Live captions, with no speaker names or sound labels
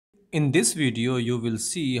In this video, you will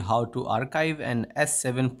see how to archive an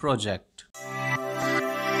S7 project.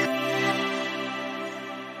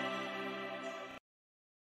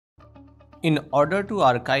 In order to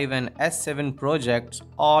archive an S7 project,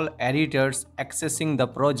 all editors accessing the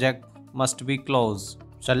project must be closed.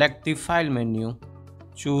 Select the File menu,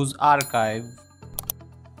 choose Archive.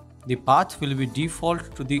 The path will be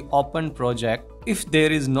default to the open project. If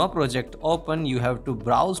there is no project open, you have to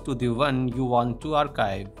browse to the one you want to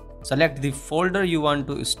archive. Select the folder you want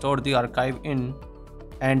to store the archive in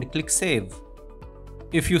and click Save.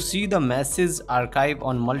 If you see the message Archive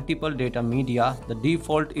on multiple data media, the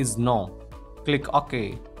default is No. Click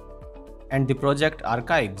OK and the project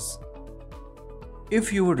archives.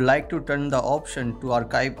 If you would like to turn the option to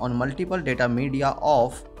archive on multiple data media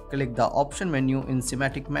off, click the option menu in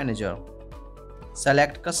SIMATIC Manager.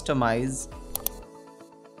 Select Customize.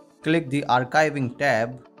 Click the Archiving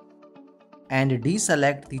tab and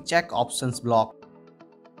deselect the Check Options block.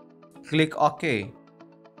 Click OK.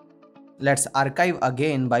 Let's archive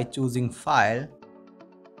again by choosing File,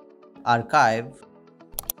 Archive.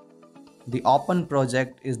 The open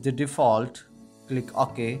project is the default. Click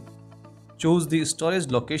OK. Choose the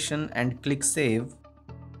storage location and click Save.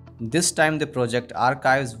 This time the project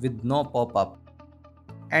archives with no pop-up.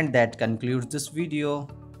 And that concludes this video.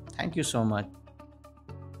 Thank you so much.